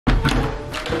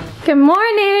Good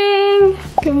morning.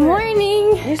 Good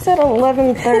morning. You said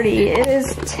 11:30. It is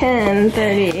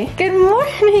 10:30. Good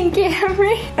morning,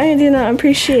 Kamri. I do not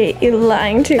appreciate you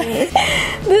lying to me.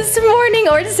 This morning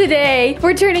or today,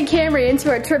 we're turning Kamri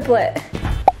into our triplet.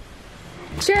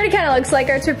 She already kind of looks like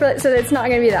our triplet, so it's not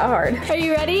gonna be that hard. Are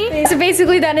you ready? So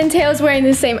basically that entails wearing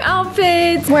the same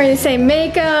outfits, wearing the same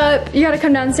makeup. You gotta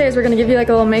come downstairs, we're gonna give you like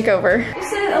a little makeover. You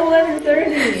said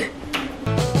 11:30.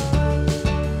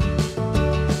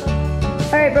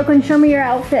 All right, Brooklyn, show me your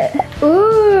outfit.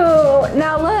 Ooh,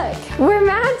 now look, we're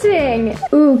matching.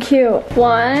 Ooh, cute.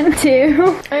 1,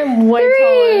 2, I'm way 3.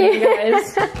 taller than you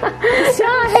guys.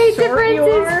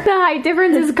 The height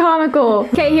difference is comical.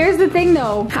 Okay, here's the thing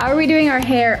though. How are we doing our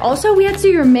hair? Also, we have to do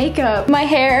your makeup. My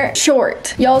hair,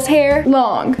 short. Y'all's hair,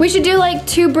 long. We should do like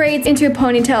 2 braids into a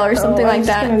ponytail or something like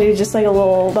that. I'm just gonna do just like a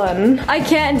little bun. I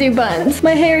can't do buns.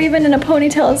 My hair even in a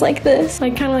ponytail is like this.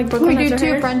 Like kind of like Brooklyn We has do her 2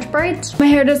 hair. French braids. My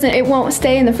hair doesn't, it won't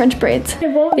stay in the French braids.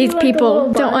 These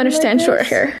people don't understand short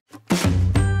hair.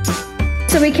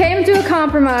 So we came to a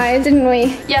compromise, didn't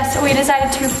we? Yes, we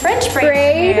decided to French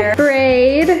braid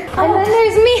Braid. And then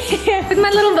there's me with my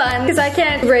little bun, because I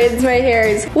can't braid. My hair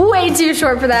is way too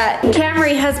short for that.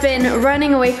 Kamri has been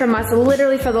running away from us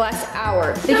literally for the last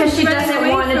hour because she doesn't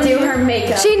want to do her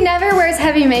makeup. She never wears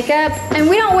heavy makeup, and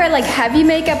we don't wear like heavy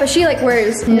makeup, but she like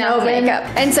wears no makeup.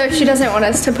 And so she doesn't want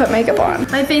us to put makeup on.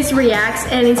 My face reacts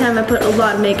anytime I put a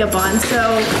lot of makeup on, so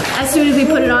as soon as we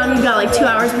put it on, we've got like 2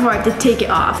 hours before I have to take it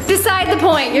off. Beside the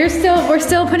point, we're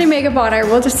still putting makeup on her.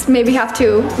 We'll just maybe have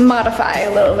to modify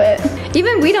a little bit.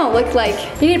 Even we don't look like,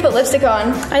 you need to put lipstick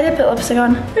on. I did put lipstick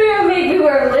on. You're gonna make me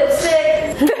wear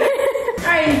lipstick.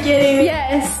 Are you kidding me?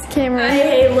 Yes, Kamri. I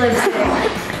hate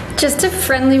lipstick. Just a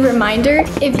friendly reminder,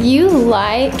 if you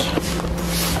like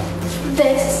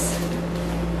this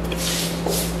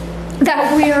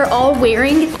that we are all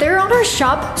wearing, they're on our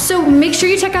shop, so make sure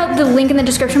you check out the link in the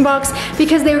description box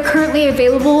because they're currently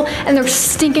available and they're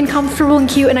stinking comfortable and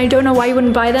cute, and I don't know why you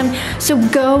wouldn't buy them, so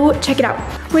go check it out.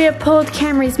 We have pulled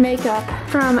Kamri's makeup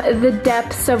from the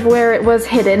depths of where it was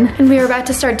hidden, and we are about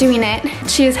to start doing it.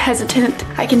 She is hesitant,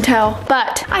 I can tell,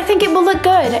 but I think it will look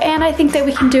good, and I think that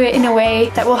we can do it in a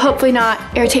way that will hopefully not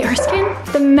irritate her skin.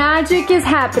 The magic is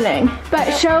happening,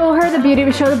 but show her the beauty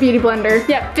blender.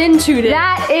 Yeah, Finn chewed it.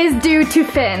 That is due to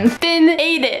Finn. Finn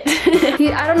ate it.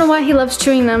 I don't know why he loves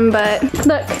chewing them, but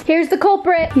look, here's the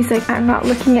culprit. He's like, I'm not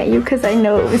looking at you because I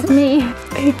know it was me.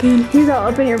 Hey, Finn. He's all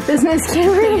up in your business,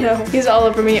 Kamri. No, he's all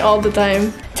over me all the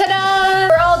time. Ta-da!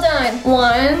 We're all done.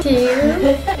 1, 2,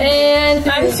 and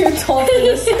I'm too tall for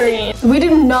the screen. We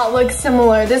do not look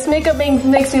similar. This makeup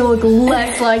makes me look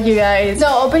less like you guys.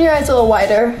 no, open your eyes a little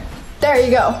wider. There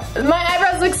you go. My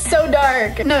eyebrows look so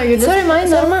dark. No, you're just. So do mine,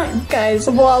 so do mine. Guys,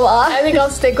 Voila. I think I'll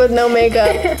stick with no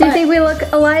makeup. Do you think we look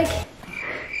alike?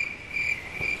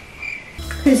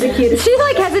 Who's the cutest? She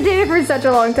like hesitated for such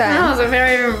a long time. That was a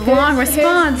very long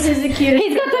response. Who's the cutest?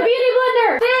 He's got the beauty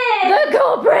blender! The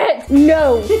culprit!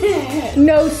 No.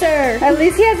 No, sir. At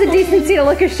least he has the decency to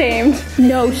look ashamed.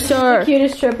 No, sir.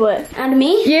 Cutest triplet. And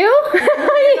me? You?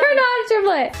 You're not a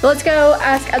triplet. Let's go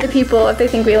ask other people if they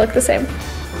think we look the same.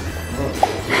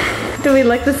 Do we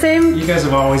look the same? You guys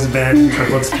have always been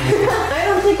triplets to me. I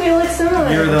don't think we look similar.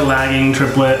 You're the lagging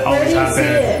triplet, always have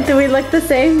been. Do we look the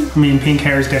same? I mean, pink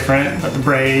hair is different, but the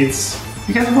braids,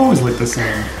 you guys have always looked the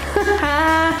same.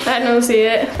 I don't see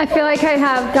it. I feel like I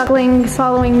have ducklings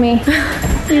following me.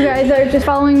 You guys are just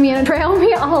following me in a trail.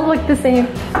 We all look the same.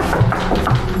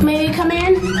 Maybe come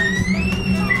in?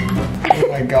 Oh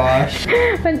my gosh.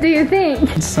 What do you think?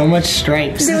 So much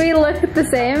stripes. Do we look the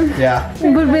same? Yeah.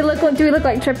 Do we look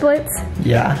like triplets?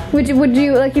 Yeah. Would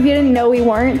you like if you didn't know we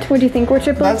weren't, would you think we're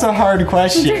triplets? That's a hard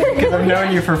question because I've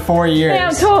known you for 4 years. How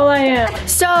tall I am.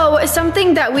 So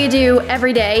something that we do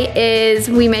every day is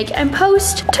we make and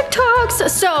post TikToks.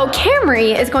 So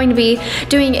Kamri is going to be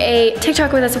doing a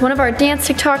TikTok with us, one of our dance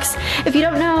TikToks. If you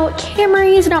don't know,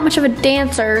 Kamri is not much of a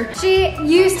dancer. She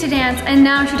used to dance and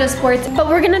now she does sports, but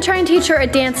we're gonna try and teach her a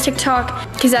dance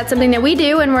TikTok because that's something that we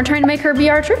do and we're trying to make her be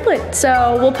our triplet.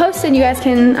 So we'll post it and you guys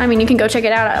can, you can go check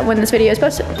it out when this video is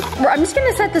posted. I'm just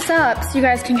gonna set this up so you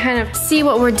guys can kind of see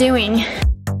what we're doing.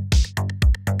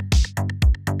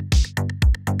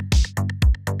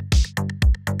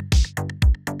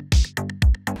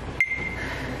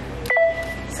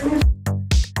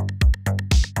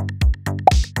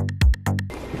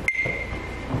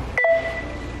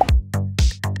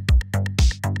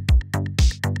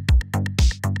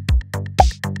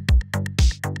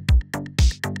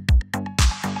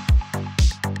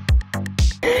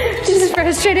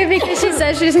 frustrated because she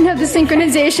says she doesn't have the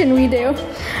synchronization we do.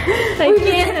 I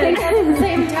can't think at the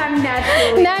same time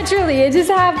naturally. Naturally, it just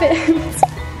happens.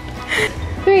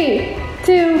 3,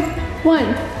 2, 1.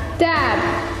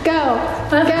 Dab. Go.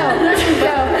 Go.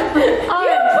 Go. On.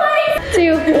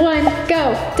 2, 1.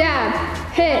 Go. Dab.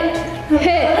 Hit.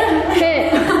 Hit.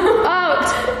 Hit. Out.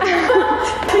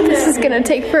 This is gonna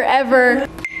take forever.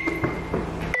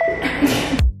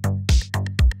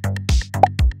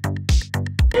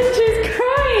 She's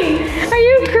crying. Are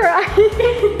you crying?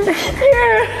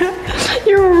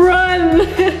 You're run.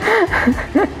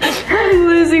 I'm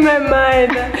losing my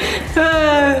mind.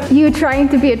 You trying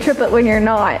to be a triplet when you're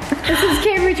not. This is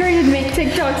Kamri trying to make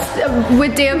TikToks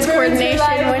with dance coordination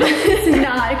when it's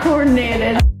not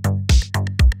coordinated.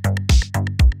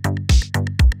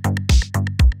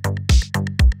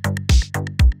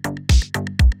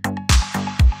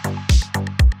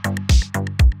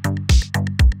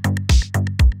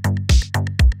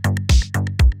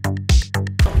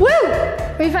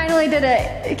 We finally did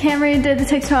it. Kamri did the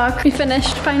TikTok. We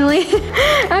finished finally.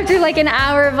 After like an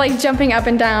hour of like jumping up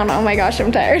and down. Oh my gosh,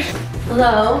 I'm tired.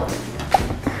 Hello.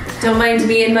 Don't mind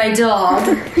me and my dog.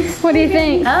 What do you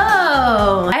think?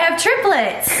 Oh, I have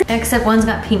triplets. Except one's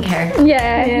got pink hair.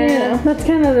 Yeah, you know. That's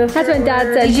kind of the. That's what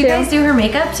Dad said Did you too. guys do her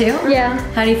makeup too? Yeah.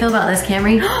 How do you feel about this,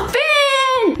 Kamri?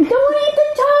 Finn! Don't eat the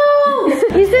toes!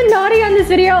 He's been naughty on this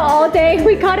video all day.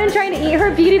 We caught him trying to eat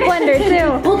her beauty blender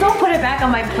too. Well, don't put it back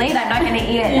on my plate. I'm not gonna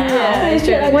eat it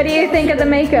now. What do you think of the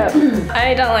makeup?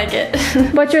 I don't like it.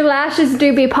 But your lashes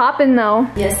do be popping though.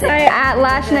 Yes, they At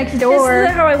Lash Next This Door.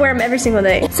 is how I wear them every single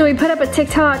day. So we put up a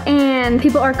TikTok and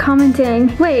people are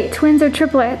commenting, wait, twins or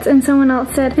triplets? And someone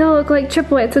else said, y'all look like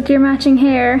triplets with your matching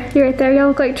hair. You're right there, y'all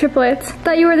look like triplets.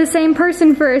 Thought you were the same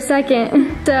person for a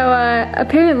second. So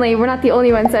apparently we're not the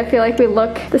only ones that feel like we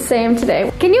look the same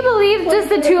today. Can you believe just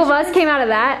the two of us came out of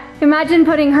that? Imagine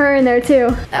putting her in there too.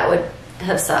 That would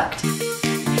have sucked.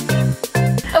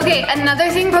 Okay, another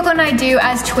thing Brooklyn and I do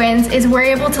as twins is we're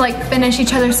able to like finish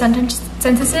each other's sentences.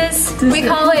 We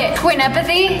call it twin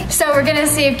empathy. So we're gonna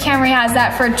see if Kamri has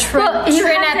that for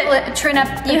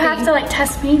You have to like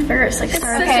test me first, like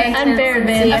start Okay. unfair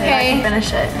advantage. Okay.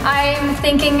 Finish it. I'm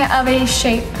thinking of a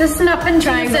shape. This is an up and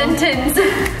triangle. Sentence.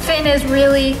 Finn is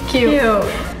really cute.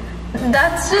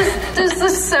 That's this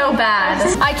is so bad.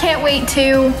 I can't wait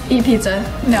to Eat pizza.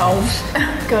 no.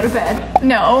 Go to bed.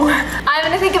 No. I'm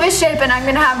gonna think of a shape and I'm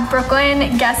gonna have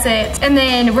Brooklyn guess it. And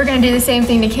then we're gonna do the same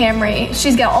thing to Kamri.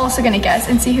 She's also gonna guess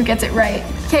and see who gets it right.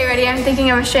 Okay, ready? I'm thinking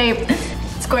of a shape.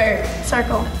 Square.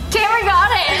 Circle. Kamri got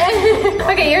it!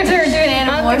 Okay, your turn. Do an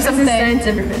animal or something.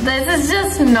 This is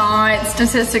just not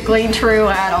statistically true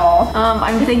at all.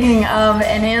 I'm thinking of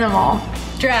an animal.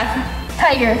 Giraffe.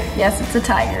 Tiger. Yes, it's a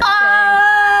tiger.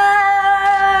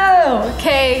 Oh!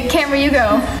 Okay, Kamri, you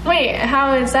go. Wait,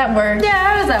 how does that work? Yeah,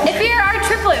 how does that work? If you're our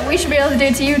triplet, we should be able to do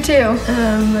it to you too.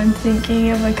 I'm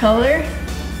thinking of a color.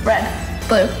 Red.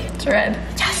 Blue. It's red.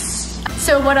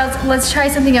 So what else? Let's try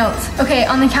something else. Okay,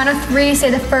 on the count of 3, say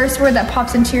the first word that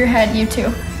pops into your head, you two.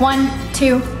 1,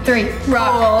 2, 3.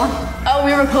 Rock. Oh,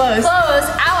 we were close. Close.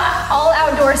 All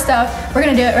outdoor stuff. We're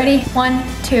gonna do it. Ready? 1,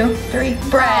 2, 3.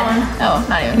 Bread. Oh,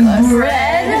 not even close.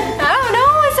 Bread? I don't know.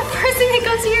 It's the first thing that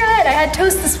goes to your head. I had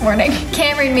toast this morning.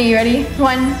 Kamri and me. Ready?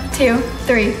 1, 2,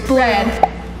 3. Bread.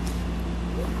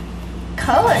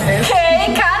 Colors.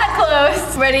 Okay, kind of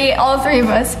close. Ready? All 3 of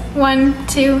us. 1,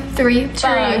 2, 3. Bug.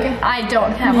 I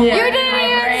don't have a You word in didn't my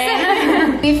brain.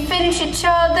 even say. We finish each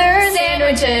other's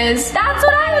sandwiches. That's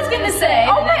what I was gonna say.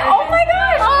 Oh my gosh.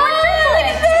 Look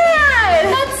at that.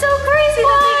 That's so crazy.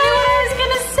 That's exactly what I was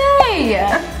gonna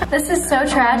say. This is so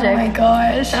tragic. Oh my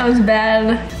gosh. That was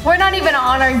bad. We're not even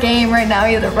on our game right now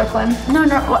either, Brooklyn. No,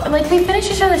 like we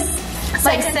finish each other's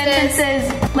like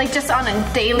sentences like just on a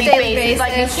daily basis.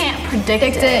 Like you can't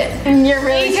predict it. And you're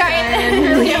really trying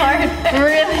really hard.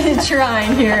 really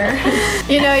trying here.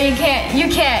 You know, you can't.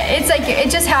 It's like,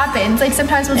 it just happens. Like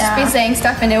sometimes we'll just be saying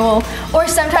stuff and it will, or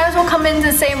sometimes we'll come into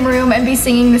the same room and be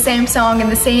singing the same song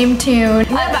and the same tune.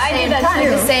 Yeah, but I do that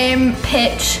too. The same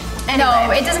pitch. Anyway.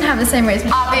 No, it doesn't have the same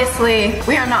rhythm. Obviously,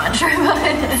 we are not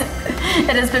triplets.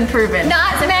 It has been proven.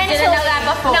 Not mentally. Didn't know that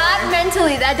before. Not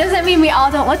mentally. That doesn't mean we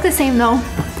all don't look the same though.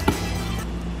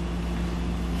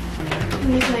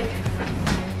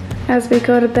 As we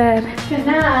go to bed. Good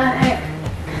night.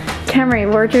 Kamri,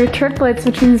 we're your triplets,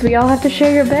 which means we all have to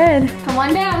share your bed. Come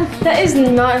on down. That is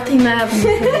not a thing that happens.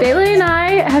 Bailey and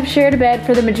I have shared a bed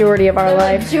for the majority of our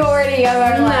lives. Majority of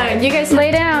our lives. You guys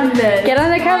Lay down, get on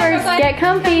the covers, get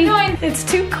comfy. It's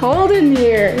too cold in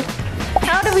here.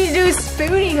 How do we do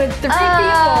spooning with 3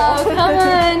 Oh, people? come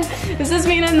on. Does this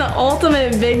mean I'm the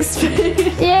ultimate big spoon?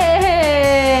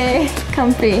 Yay!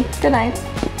 comfy. Good night.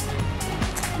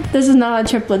 This is not how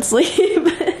triplets sleep.